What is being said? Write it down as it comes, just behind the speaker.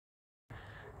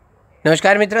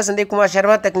नमस्कार मित्रों, संदीप कुमार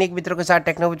शर्मा तकनीक मित्रों के साथ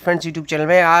techno with friends YouTube channel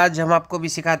में। आज हम आपको भी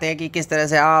सिखाते हैं कि किस तरह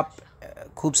से आप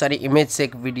खूब सारी इमेज से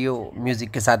एक वीडियो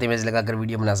म्यूज़िक के साथ इमेज लगाकर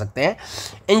वीडियो बना सकते हैं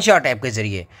InShot ऐप के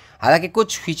ज़रिए। हालांकि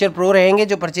कुछ फीचर प्रो रहेंगे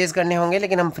जो परचेज़ करने होंगे,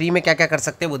 लेकिन हम फ्री में क्या क्या कर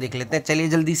सकते हैं वो देख लेते हैं। चलिए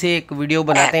जल्दी से एक वीडियो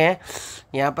बनाते हैं।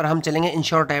 यहाँ पर हम चलेंगे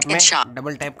InShot ऐप में,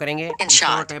 डबल टैप करेंगे।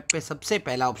 InShot ऐप पे सबसे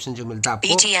पहला ऑप्शन जो मिलता है आपको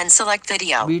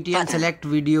BTN सेलेक्ट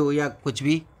वीडियो या कुछ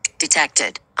भी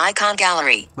Detected. Icon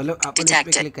gallery. मतलब आप इस पे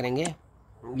क्लिक करेंगे।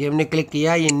 ये हमने क्लिक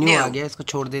किया, ये न्यू आ गया, इसको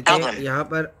छोड़ देते हैं। यहाँ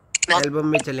पर एल्बम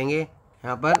में चलेंगे,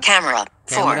 यहाँ पर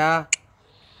कैमरा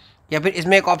या फिर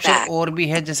इसमें एक ऑप्शन और भी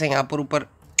है, जैसे यहाँ पर ऊपर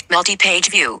multi page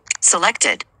view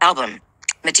selected album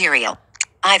material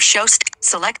I've showed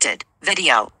selected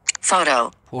video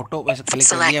photo पे क्लिक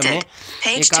कर दिया हमने।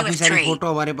 ये काफ़ी सारी फोटो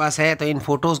हमारे पास है, तो इन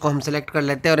फोटोज़ को हम सेलेक्ट कर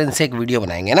लेते हैं और इनसे एक वीडियो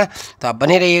बनाएंगे ना। तो आप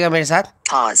बने रहिएगा मेरे साथ।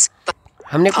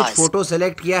 हमने कुछ फोटो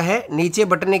सेलेक्ट किया है, नीचे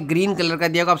बटन एक ग्रीन कलर का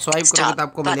दिया होगा, आप स्वाइप करोगे तो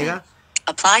आपको मिलेगा।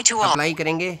 अप्लाई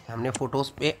करेंगे, हमने फोटोज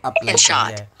पे अप्लाई किया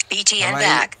है,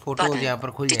 हमारी फोटोज यहाँ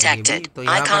पर खुल जाएंगी। तो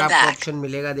यहाँ पर आपको ऑप्शन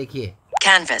मिलेगा, देखिए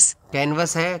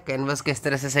कैनवस है। कैनवस किस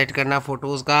तरह से सेट करना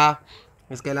फोटोज का,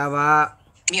 इसके अलावा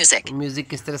म्यूजिक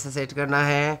किस तरह से सेट करना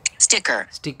है,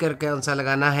 स्टिकर कौन सा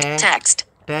लगाना है,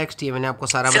 टेक्स्ट ये मैंने आपको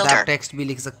सारा बताया। टेक्स्ट भी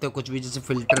लिख सकते हो कुछ भी, जैसे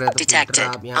फिल्टर है तो फिल्टर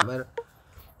आप यहाँ पर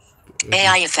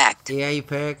AI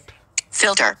इफेक्ट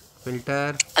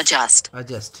फिल्टर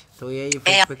एडजस्ट। तो AI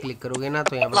इफेक्ट पे क्लिक करोगे ना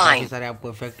तो यहाँ पर काफी सारे आपको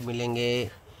इफेक्ट मिलेंगे।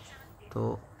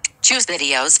 तो choose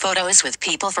videos photos with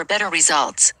people for better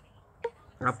results।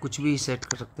 आप कुछ भी सेट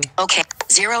कर सकते हैं। Okay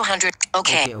 0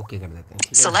 okay कर देते हैं।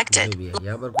 Selected।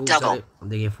 यहाँ पर खूब सारे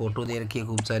देखिए फोटो दे रखी है,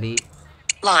 खूब सारी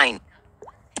line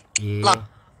ये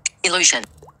illusion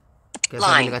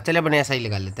कैसा लगा। चले अपने ऐसा ही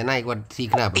लगा लेते हैं ना, एक बार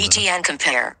सीखना है। BTN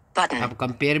compare button। आप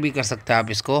कंपेयर भी कर सकते हैं आप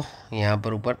इसको, यहाँ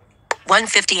पर ऊपर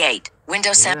 158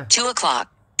 Windows 2 o'clock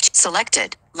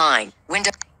selected line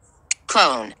window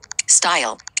clone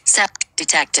style set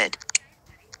detected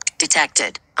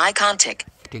icon tick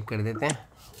कर देते हैं।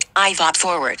 iVote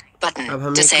forward button अब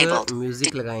हम disabled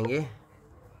म्यूजिक लगाएंगे।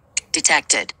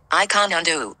 detected icon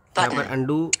undo button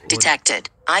undo detected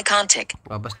icon tick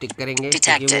वापस टिक करेंगे।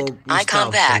 detected icon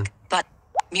back but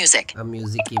music अब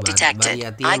म्यूजिक की बारी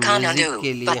आती है। म्यूजिक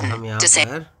के लिए हम यहाँ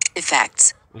पर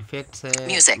इफेक्ट्स है,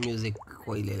 म्यूजिक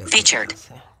कोई ले लेते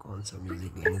हैं। कौन सा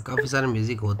म्यूजिक लेंगे, काफी सारा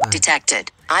म्यूजिक होता है। detected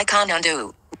icon undo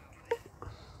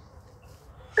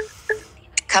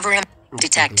cover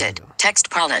detected text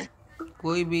pollen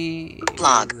कोई भी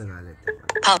blog लगा लेते हैं।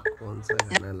 कौन सा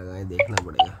गाना लगाएं देखना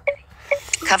पड़ेगा।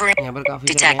 covering यहाँ पर काफी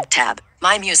detect tab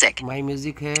my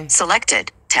music है, selected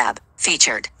tab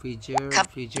featured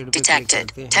detected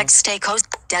text stay coast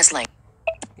dazzling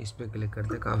इस पे क्लिक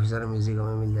करते हैं, काफी सारा म्यूजिक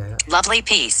हमें मिल जाएगा। lovely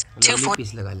piece 2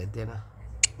 पीस लगा लेते हैं ना।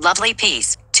 lovely piece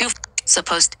 2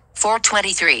 supposed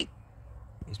 423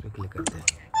 इस पे क्लिक करते हैं,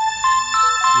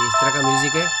 ये इस तरह का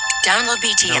म्यूजिक है। download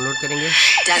BTN डाउनलोड करेंगे,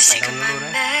 dazzling डाउनलोड हो रहा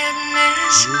है,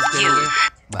 यूज करेंगे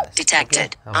बस। detected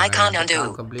icon undo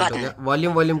button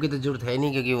volume की तो जरूरत है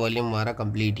नहीं, क्योंकि वॉल्यूम हमारा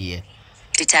कंप्लीट ही है।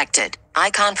 detected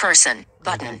icon person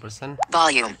button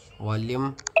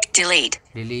volume delete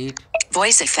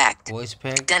voice effect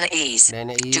then ease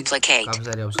duplicate काफी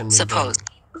सारे ऑप्शन मिलते suppose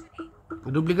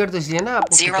हैं। डुप्लीकेट तो इसलिए ना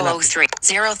आपको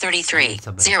 033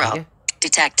 0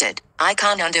 detected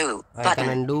icon undo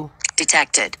button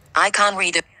detected icon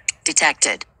redo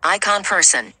detected icon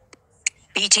person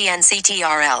BTN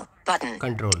CTRL button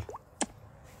control.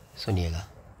 सुनिएगा,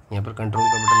 यहाँ पर कंट्रोल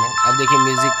का बटन है। अब देखिए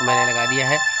म्यूजिक मैंने लगा दिया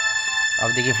है, अब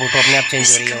देखिए फोटो अपने आप चेंज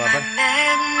हो रही है वहाँ पर।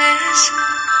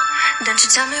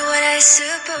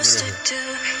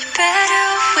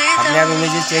 अपने आप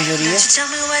इमेजेस चेंज हो रही है,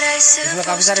 इसमें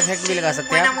काफी सारे इफेक्ट भी लगा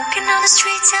सकते हैं आप।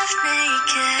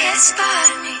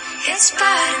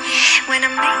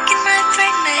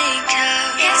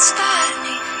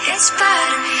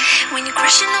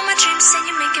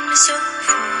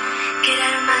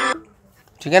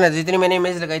 ठीक है ना, जितनी मैंने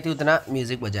इमेज लगाई थी उतना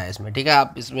म्यूजिक बजा है इसमें। ठीक है,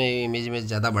 आप इसमें इमेज में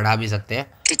ज्यादा बढ़ा भी सकते हैं।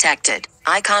 detected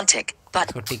icon tick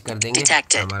इसको टिक कर देंगे,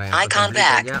 detected icon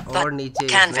back और नीचे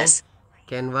canvas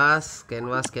कैनवास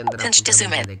के अंदर pinch to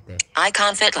zoom in देखते हैं।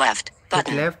 icon fit left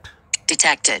button left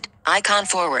detected icon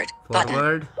forward button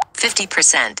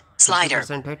 50% slider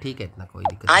 50% है, ठीक है, इतना कोई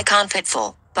दिक्कत नहीं। icon fit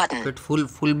full button fit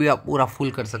full भी आप पूरा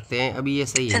फुल कर सकते हैं। अभी ये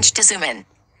सही है, pinch to zoom in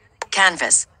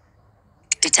canvas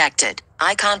detected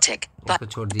icon tick इसको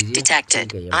छोड़ दीजिए।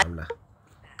 detected ठीक है ये मामला।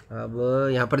 अब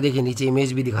यहाँ पर देखिए नीचे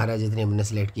इमेज भी दिखा रहा है जितनी हमने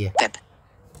सेलेक्ट किया।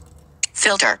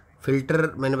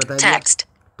 फिल्टर मैंने बता दिया।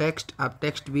 टेक्स्ट आप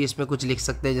टेक्स्ट भी इसमें कुछ लिख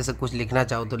सकते हैं, जैसे कुछ लिखना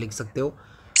चाहो तो लिख सकते हो।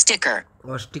 स्टिकर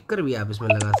और स्टिकर भी आप इसमें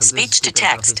लगा सकते हैं। Speech to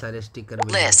text काफी सारे sticker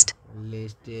list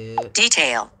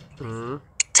detail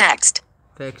text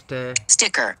text है,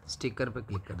 स्टिकर स्टिकर पे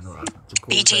क्लिक कर दो आप।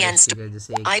 BTN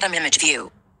जैसे item image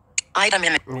view item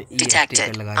image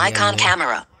detected icon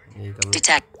camera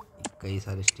detect कई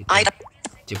सारे स्टिकर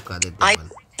चिपका देते हैं।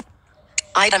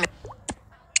 आइटम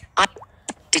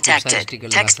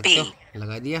डिटेक्टेड टेक्स्ट बी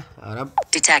लगा दिया और अब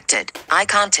डिटेक्टेड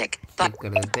आइकॉन टिक कर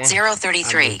देते हैं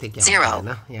 033 0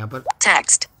 ना यहाँ पर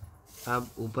टेक्स्ट अब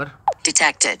ऊपर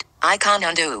detected icon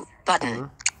undo button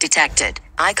detected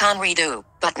icon redo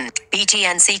button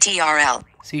BTN CTRL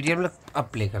CTRL अब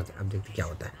प्ले करते हैं। अब देखते क्या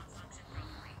होता है।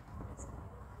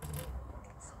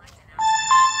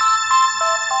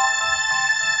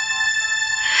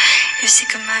 You're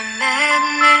sick of my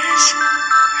madness.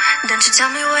 Don't you tell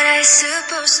me what I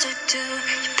supposed to do.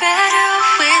 You're better off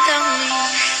without me.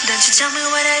 Don't you tell me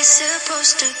what I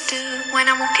supposed to do. When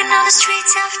I'm walking on the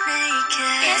streets half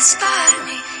naked. It's part of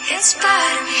me, it's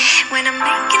part of me. When I'm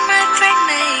making my great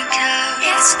makeup.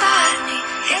 It's part of me,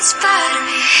 it's part of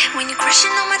me. When you're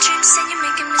crushing all my dreams and you're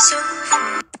making me so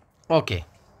full. Okay.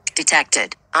 Detected.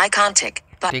 Icon tick.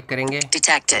 टिक करेंगे।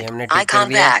 Detected. हमने टिक कर Icon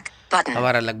दिया। back. Button.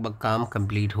 हमारा लगभग काम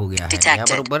complete हो गया है। यहाँ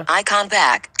पर ऊपर Icon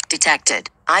back. Detected.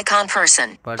 Icon person.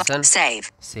 Save.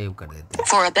 Save कर देते हैं।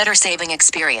 For a better saving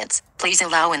experience, please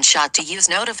allow InShot to use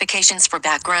notifications for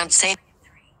background save.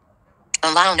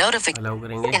 Allow notification. Allow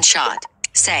करेंगे। InShot.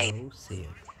 Save.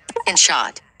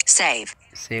 InShot. Save.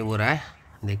 Save हो रहा है,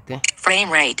 देखते हैं। Frame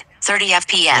rate 30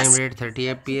 FPS. Frame rate 30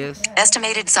 FPS।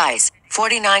 Estimated size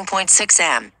 49.6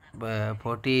 M.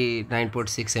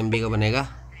 49.6 MB का बनेगा।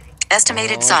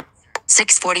 Estimated size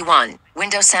 641.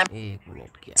 Windows Sam. 1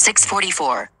 minute क्या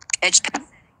 644. Edge.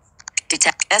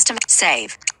 Detect. Estimate.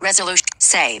 Save. Resolution.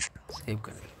 Save. Save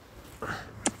कर देंगे।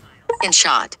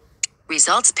 InShot.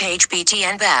 Results page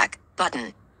BTN back. Button.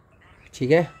 ठीक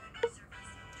है,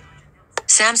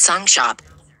 Samsung Shop.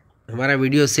 हमारा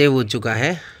वीडियो सेव हो चुका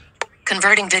है।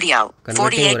 Converting video.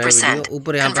 48%.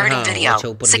 ऊपर यहाँ पर Converting video. अच्छा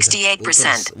ऊपर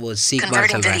 68%. वो सीख बार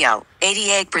Converting चल रहा video. है।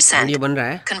 88%. वीडियो बन रहा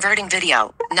है। Converting video.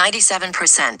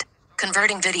 97%.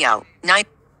 Converting video. 9.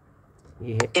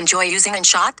 ये है, Enjoy using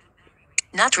InShot?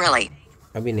 Not really.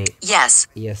 अभी नहीं। Yes.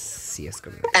 यस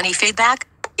कर देते Any feedback?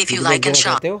 If you like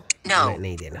InShot. No.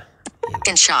 नहीं देना।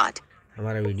 InShot.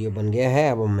 हमारा वीडियो बन गया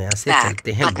है। अब हम यहाँ से Back.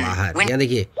 चलते हैं Button. बाहर। यहाँ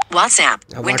देखिए,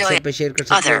 WhatsApp. आप Window. व्हाट्सएप पे शेयर कर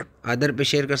सकते हो, Other. अदर पे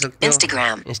शेयर कर सकते हो,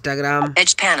 Instagram. Instagram,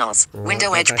 Edge panels. Window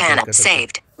और edge क्या शेयर panel. कर सकते हो?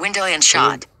 Saved. Window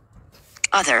InShot.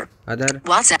 Other. Other,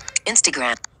 WhatsApp.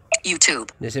 Instagram. YouTube.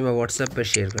 जैसे मैं व्हाट्सएप पे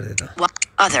शेयर कर देता हूँ।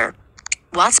 Other.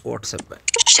 WhatsApp. व्हाट्सएप पे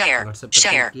Share. व्हाट्सएप पे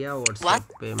Share. शेयर किया, व्हाट्सएप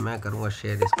पे मैं करूँगा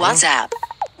शेयर इसको WhatsApp.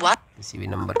 What? किसी भी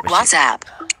नंबर पे। WhatsApp.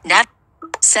 Net.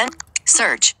 Send.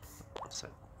 Search.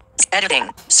 Editing.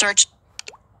 Search.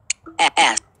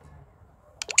 S.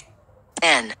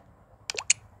 N.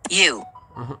 U.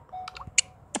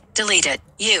 Delete it.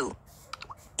 U.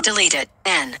 Delete it.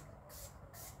 N.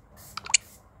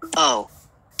 O.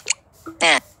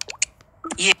 N.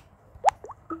 U.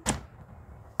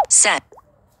 Send.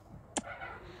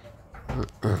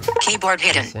 Keyboard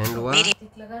hidden. Send हुआ, Media.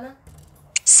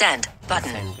 Send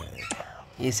button. सेंड कर देते हैं।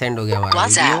 ये सेंड हो गया हमारा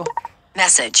WhatsApp. Video.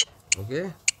 Message. Okay,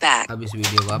 Back. अब इस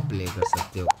वीडियो को आप प्ले कर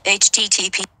सकते हो।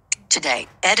 HTTP. Today.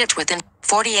 Edit within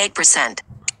 48%.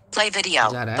 Play video.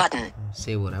 जा रहा Button. है,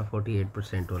 सेव हो रहा है,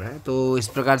 48% हो रहा है। तो इस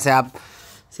प्रकार से आप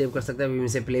सेव कर सकते हैं। अभी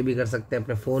इसे प्ले भी कर सकते हैं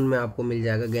अपने फ़ोन में, आपको मिल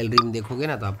जाएगा। गैलरी में देखोगे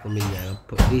ना तो आपको मिल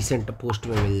जाएगा, रिसेंट पोस्ट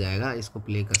में मिल जाएगा। इसको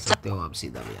प्ले कर सकते हो आप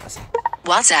सीधा भी यहाँ से।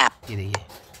 WhatsApp. ये देखिए,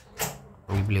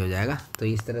 अभी प्ले हो जाएगा। तो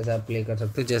इस तरह से आप प्ले कर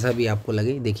सकते हो, जैसा भी आपको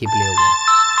लगे। देखिए प्ले हो गया,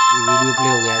 ये वीडियो प्ले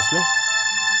हो गया इसमें।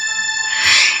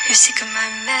 You're sick of my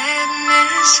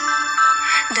madness.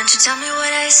 Don't you tell me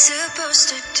what I supposed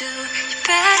to do. You're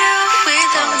better off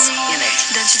without me.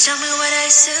 Don't you tell me what I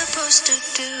supposed to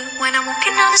do. When I'm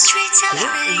walking on the streets of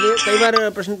इसलिए कई बार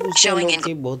प्रश्न पूछते हैं लोग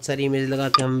कि बहुत सारी image लगा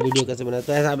के हम वीडियो कैसे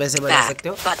बनाते हैं। तो ऐसा आप ऐसे बना सकते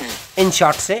हो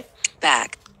InShot से। Back.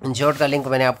 InShot का लिंक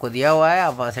मैंने आपको दिया हुआ है,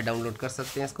 आप वहाँ से डाउनलोड कर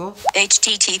सकते हैं इसको।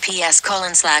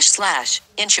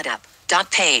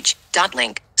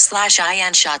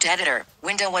 https://inshot.page.link/InShot editor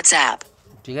window WhatsApp.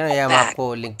 ठीक है ना, ये हम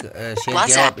आपको लिंक शेयर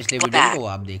किया हुआ पिछले वीडियो में, वो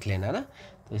आप देख लेना ना।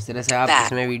 तो इस तरह से आप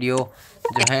इसमें वीडियो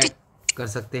जो है कर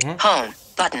सकते हैं।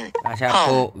 अच्छा,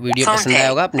 आपको वीडियो पसंद आया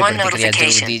होगा, अपनी प्रतिक्रिया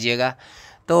जरूर दीजिएगा।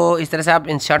 तो इस तरह से आप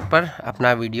InShot पर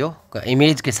अपना वीडियो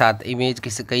इमेज के साथ, इमेज की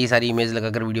कई सारी इमेज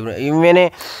लगाकर वीडियो बना।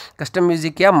 मैंने कस्टम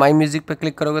म्यूजिक किया, माई म्यूजिक पर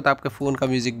क्लिक करोगे तो आपके फ़ोन का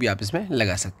म्यूजिक भी आप इसमें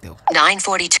लगा सकते हो।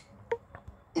 9:42.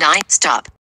 9 stop.